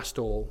 the last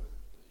all,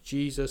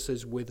 Jesus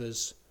is with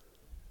us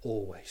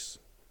always.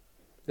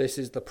 This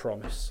is the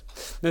promise.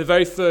 In the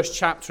very first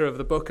chapter of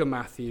the book of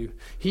Matthew,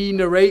 he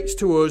narrates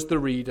to us, the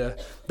reader,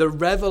 the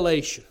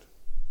revelation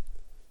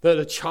that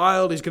a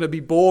child is going to be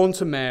born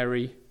to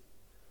Mary,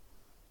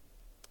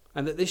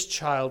 and that this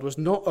child was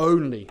not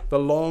only the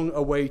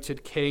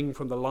long-awaited king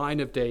from the line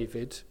of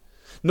David,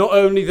 not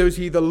only was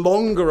he the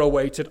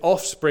longer-awaited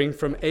offspring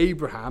from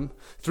Abraham,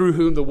 through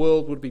whom the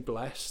world would be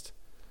blessed,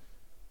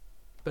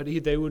 but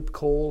they would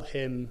call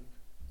him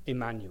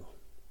Emmanuel,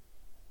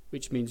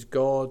 which means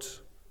God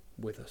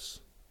with us.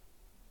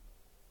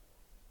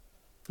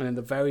 And in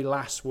the very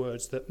last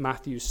words that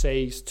Matthew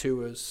says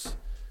to us,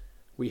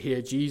 we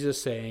hear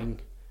Jesus saying,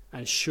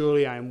 and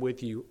surely I am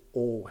with you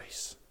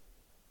always,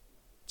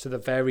 to the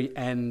very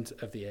end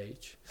of the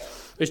age.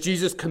 As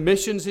Jesus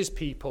commissions his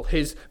people,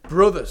 his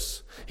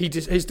brothers,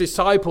 his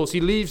disciples, he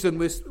leaves them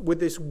with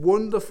this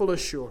wonderful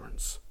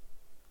assurance.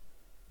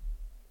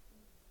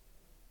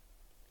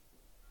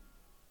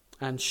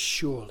 And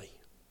surely,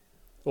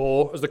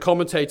 or as the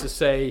commentators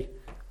say,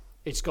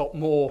 it's got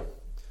more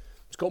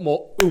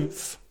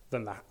oomph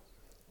than that.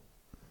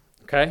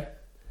 Okay?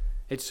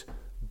 It's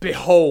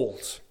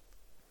behold.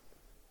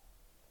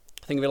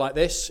 Think of it like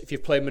this, if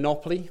you've played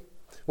Monopoly.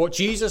 What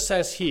Jesus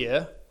says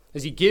here,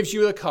 as he gives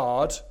you a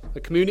card, a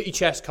community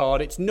chest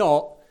card, it's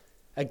not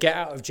a get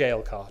out of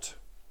jail card.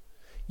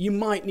 You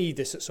might need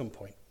this at some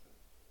point.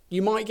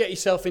 You might get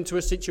yourself into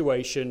a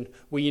situation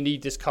where you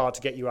need this card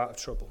to get you out of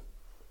trouble.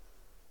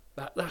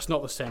 That's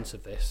not the sense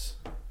of this.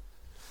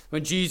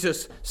 When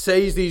Jesus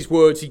says these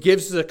words, he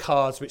gives us a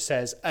card which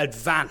says,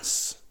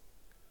 advance.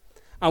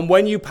 And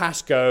when you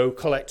pass go,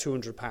 collect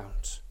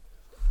 £200.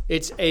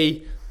 It's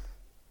a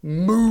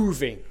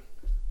moving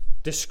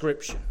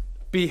description.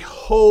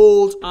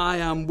 Behold, I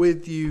am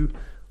with you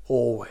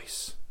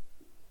always.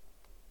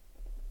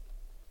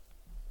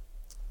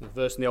 The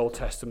verse in the Old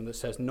Testament that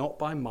says, not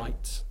by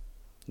might,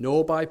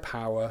 nor by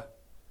power,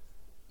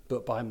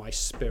 but by my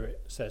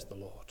Spirit, says the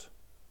Lord.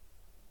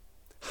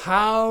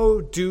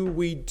 How do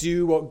we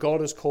do what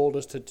God has called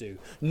us to do?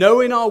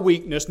 Knowing our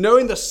weakness,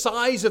 knowing the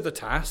size of the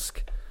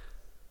task,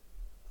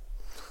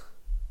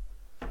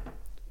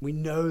 we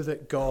know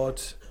that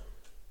God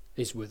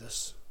is with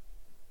us.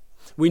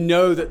 We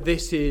know that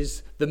this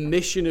is the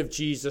mission of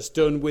Jesus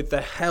done with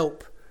the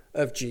help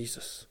of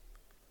Jesus.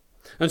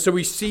 And so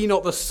we see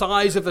not the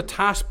size of the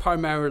task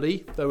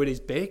primarily, though it is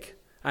big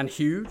and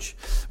huge.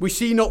 We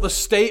see not the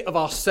state of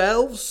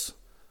ourselves,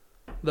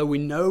 though we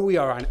know we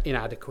are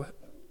inadequate.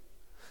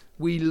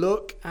 We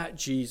look at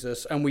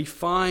Jesus and we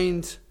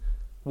find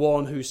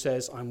one who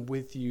says, I'm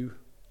with you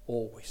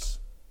always.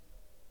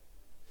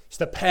 It's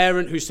the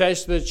parent who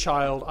says to the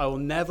child, I will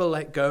never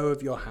let go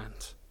of your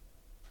hand.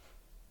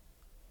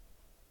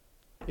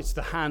 It's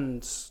the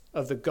hands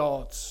of the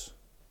God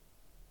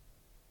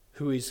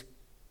who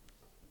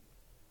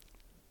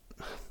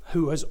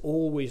has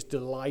always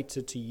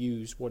delighted to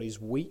use what is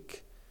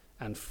weak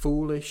and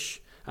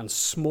foolish and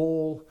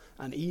small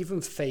and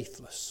even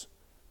faithless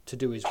to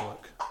do his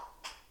work.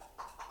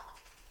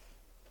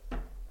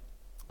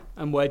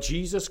 And where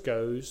Jesus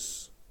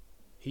goes,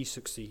 he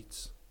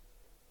succeeds.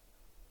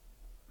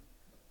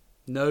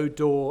 No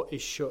door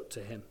is shut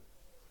to him.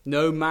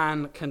 No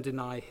man can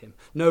deny him.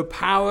 No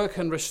power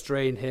can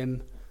restrain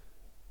him.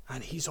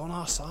 And he's on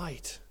our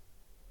side.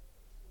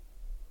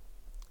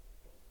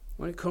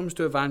 When it comes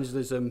to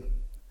evangelism,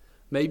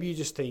 maybe you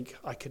just think,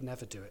 I could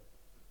never do it.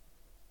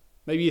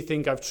 Maybe you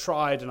think, I've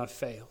tried and I've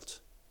failed.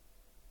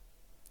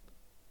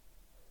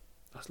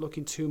 That's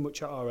looking too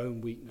much at our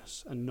own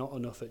weakness and not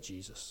enough at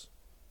Jesus.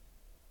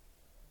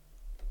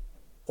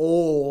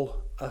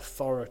 All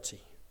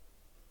authority.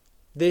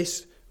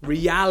 This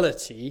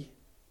reality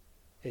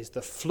is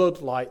the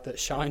floodlight that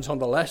shines on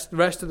the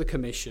rest of the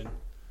commission.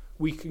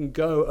 We can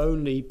go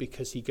only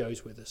because he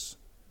goes with us.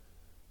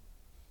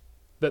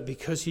 But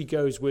because he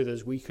goes with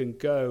us, we can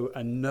go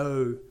and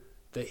know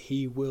that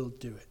he will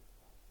do it.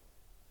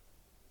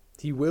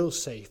 He will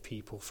save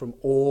people from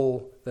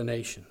all the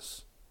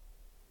nations.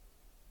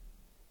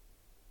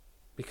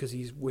 Because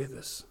he's with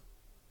us,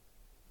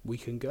 we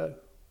can go.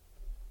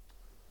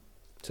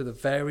 To the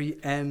very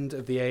end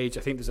of the age.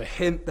 I think there's a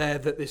hint there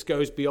that this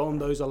goes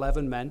beyond those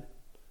 11 men.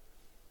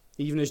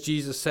 Even as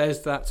Jesus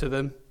says that to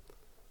them,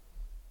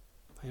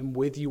 I am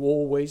with you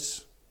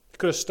always. He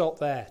could have stopped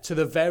there. To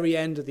the very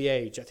end of the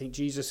age. I think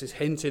Jesus is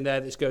hinting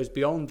there this goes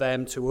beyond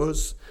them to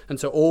us and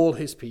to all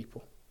his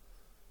people.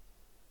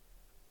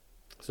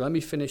 So let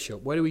me finish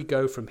up. Where do we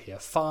go from here?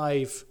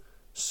 5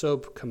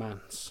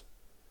 sub-commands.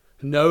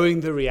 Knowing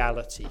the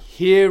reality,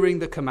 hearing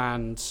the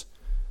commands,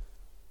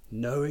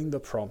 knowing the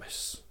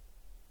promise.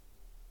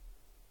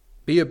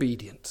 Be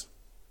obedient.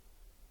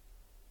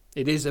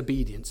 It is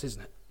obedience,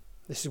 isn't it?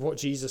 This is what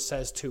Jesus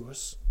says to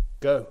us.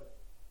 Go.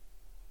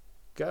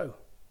 Go.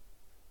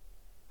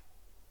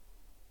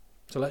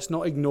 So let's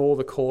not ignore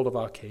the call of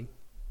our King,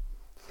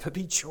 but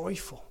be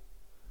joyful.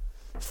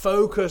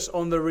 Focus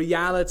on the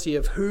reality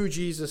of who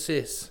Jesus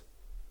is.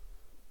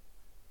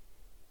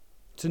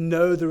 To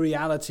know the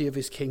reality of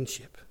his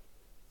kingship.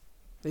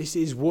 This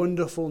is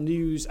wonderful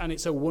news, and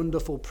it's a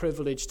wonderful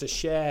privilege to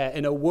share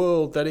in a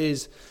world that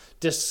is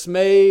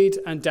dismayed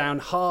and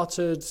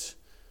downhearted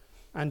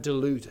and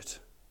deluded.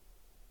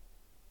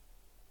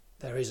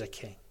 There is a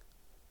king,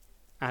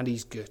 and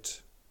he's good,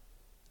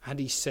 and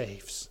he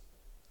saves,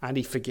 and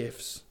he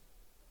forgives.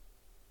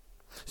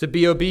 So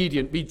be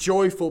obedient, be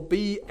joyful,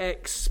 be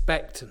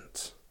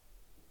expectant.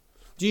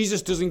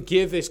 Jesus doesn't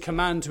give this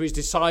command to his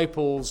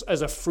disciples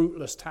as a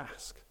fruitless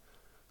task.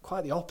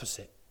 Quite the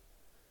opposite.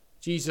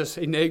 Jesus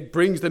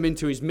brings them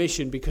into his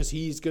mission because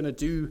he's going to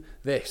do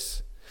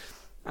this.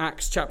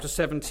 Acts chapter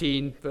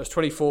 17, verse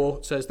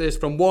 24 says this,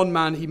 from one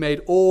man he made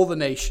all the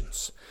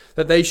nations,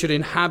 that they should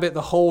inhabit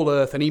the whole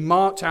earth, and he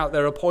marked out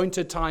their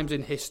appointed times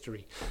in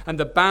history and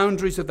the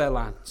boundaries of their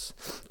lands.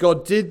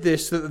 God did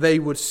this so that they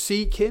would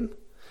seek him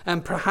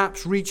and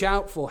perhaps reach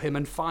out for him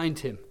and find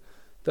him,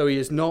 though he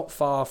is not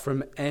far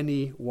from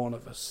any one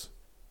of us.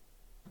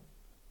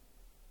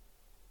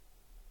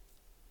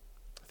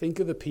 Think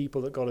of the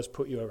people that God has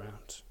put you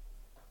around.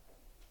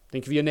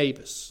 Think of your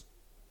neighbours.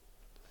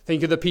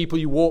 Think of the people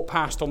you walk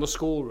past on the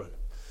school run.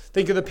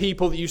 Think of the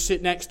people that you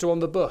sit next to on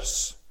the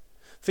bus.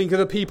 Think of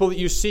the people that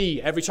you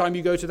see every time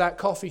you go to that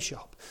coffee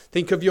shop.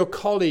 Think of your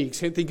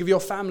colleagues. Think of your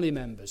family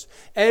members.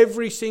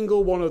 Every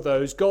single one of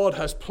those, God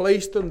has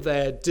placed them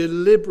there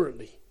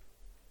deliberately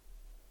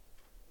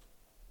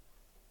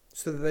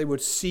so that they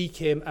would seek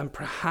him and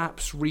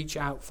perhaps reach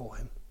out for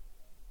him.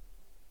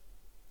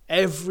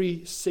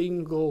 Every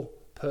single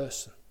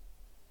person.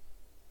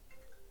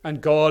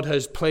 And God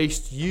has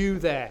placed you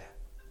there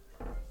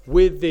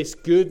with this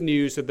good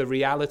news of the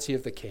reality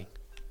of the King.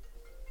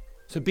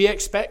 So be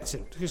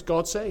expectant because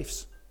God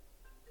saves.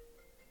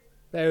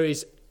 There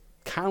is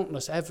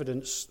countless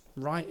evidence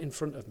right in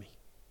front of me.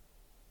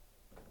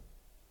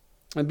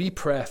 And be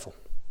prayerful.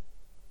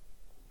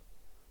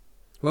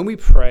 When we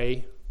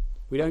pray,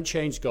 we don't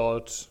change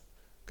God,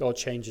 God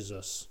changes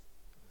us.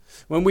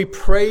 When we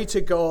pray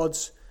to God,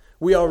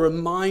 we are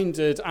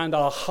reminded and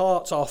our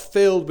hearts are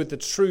filled with the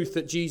truth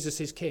that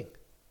Jesus is King.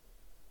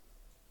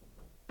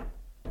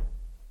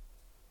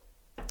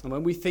 And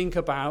when we think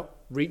about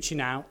reaching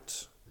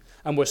out,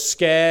 and we're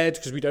scared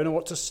because we don't know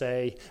what to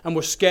say, and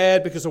we're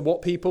scared because of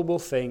what people will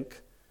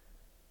think,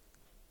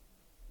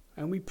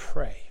 and we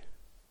pray,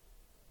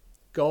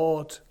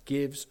 God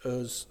gives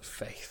us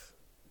faith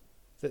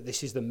that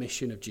this is the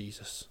mission of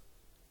Jesus.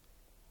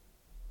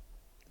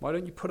 Why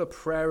don't you put a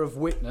prayer of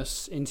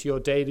witness into your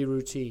daily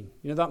routine?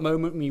 You know that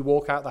moment when you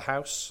walk out the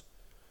house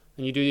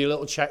and you do your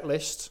little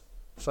checklist,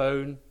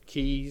 phone,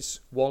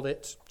 keys,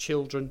 wallet,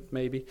 children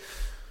maybe.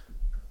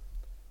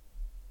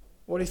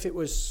 What if it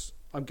was,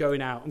 I'm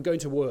going out, I'm going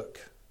to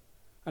work,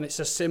 and it's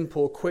a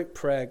simple, quick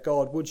prayer,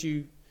 God, would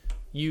you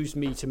use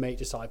me to make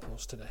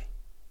disciples today?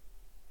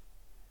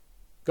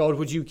 God,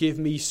 would you give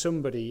me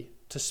somebody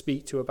to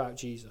speak to about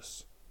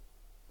Jesus?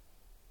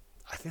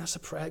 I think that's a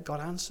prayer God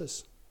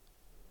answers.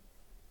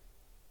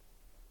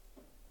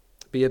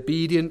 Be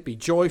obedient, be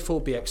joyful,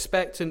 be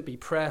expectant, be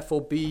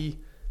prayerful, be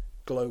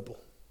global.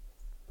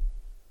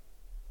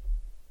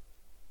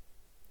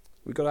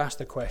 We've got to ask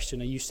the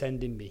question, are you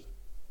sending me?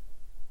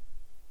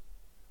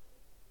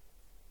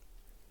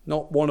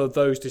 Not one of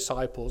those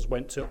disciples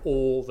went to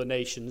all the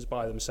nations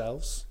by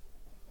themselves.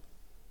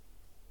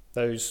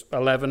 Those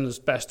 11, as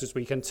best as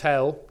we can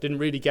tell, didn't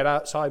really get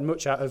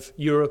much out of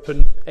Europe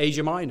and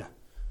Asia Minor.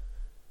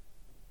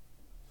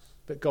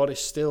 But God is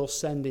still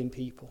sending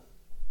people.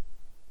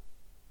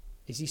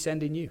 Is he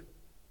sending you?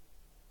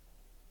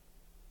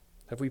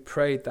 Have we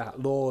prayed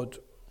that, Lord,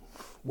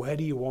 where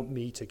do you want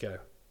me to go?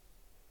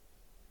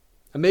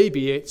 And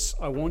maybe it's,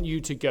 I want you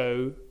to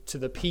go to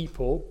the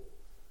people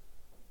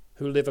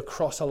who live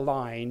across a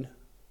line,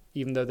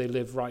 even though they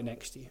live right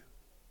next to you.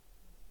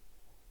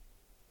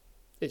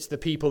 It's the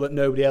people that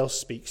nobody else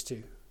speaks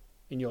to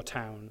in your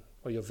town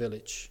or your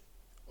village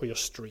or your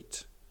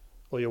street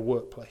or your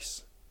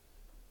workplace.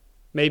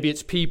 Maybe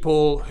it's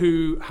people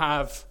who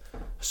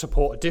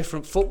support a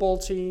different football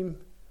team,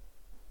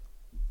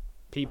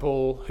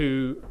 people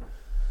who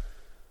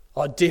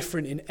are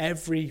different in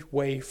every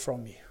way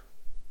from you.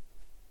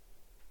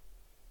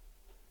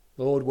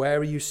 Lord, where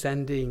are you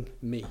sending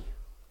me?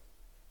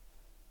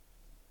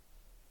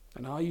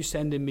 And are you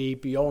sending me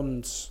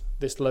beyond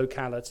this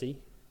locality,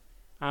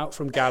 out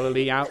from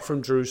Galilee, out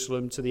from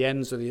Jerusalem to the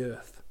ends of the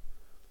earth?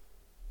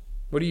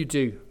 What do you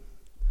do?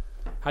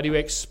 How do you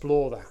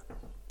explore that?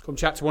 Come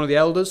chat to one of the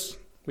elders.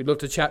 We'd love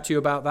to chat to you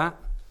about that.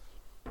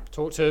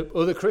 Talk to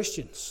other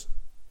Christians.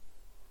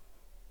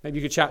 Maybe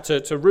you could chat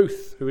to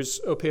Ruth, who was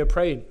up here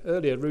praying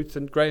earlier. Ruth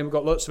and Graham have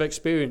got lots of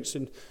experience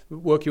in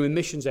working with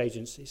missions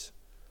agencies.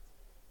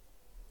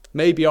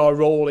 Maybe our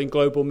role in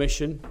global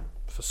mission,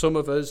 for some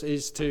of us,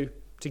 is to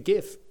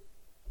give,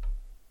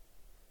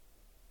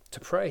 to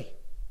pray.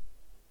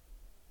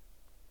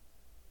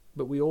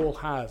 But we all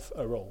have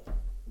a role.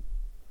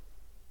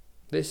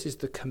 This is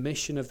the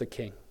commission of the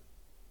King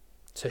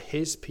to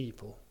his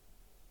people,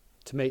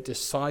 to make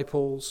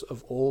disciples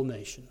of all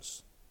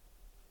nations.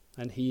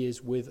 And he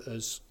is with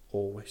us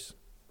always.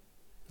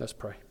 Let's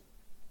pray.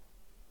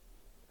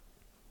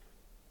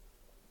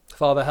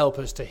 Father, help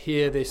us to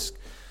hear this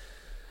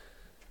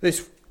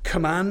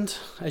command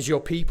as your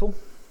people.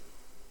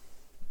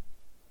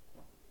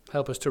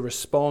 Help us to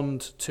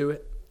respond to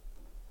it.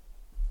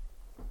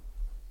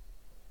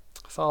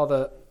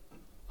 Father,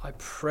 I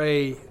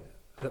pray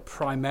that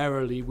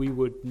primarily we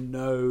would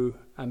know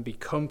and be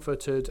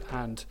comforted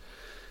and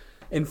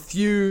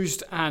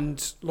enthused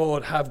and,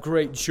 Lord, have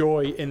great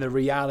joy in the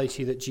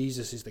reality that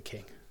Jesus is the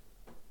King.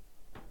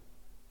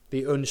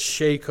 The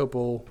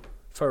unshakable,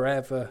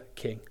 forever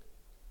King.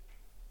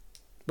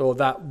 Lord,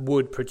 that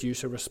would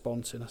produce a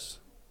response in us.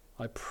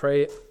 I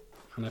pray it,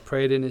 and I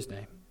pray it in his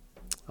name.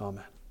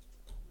 Amen.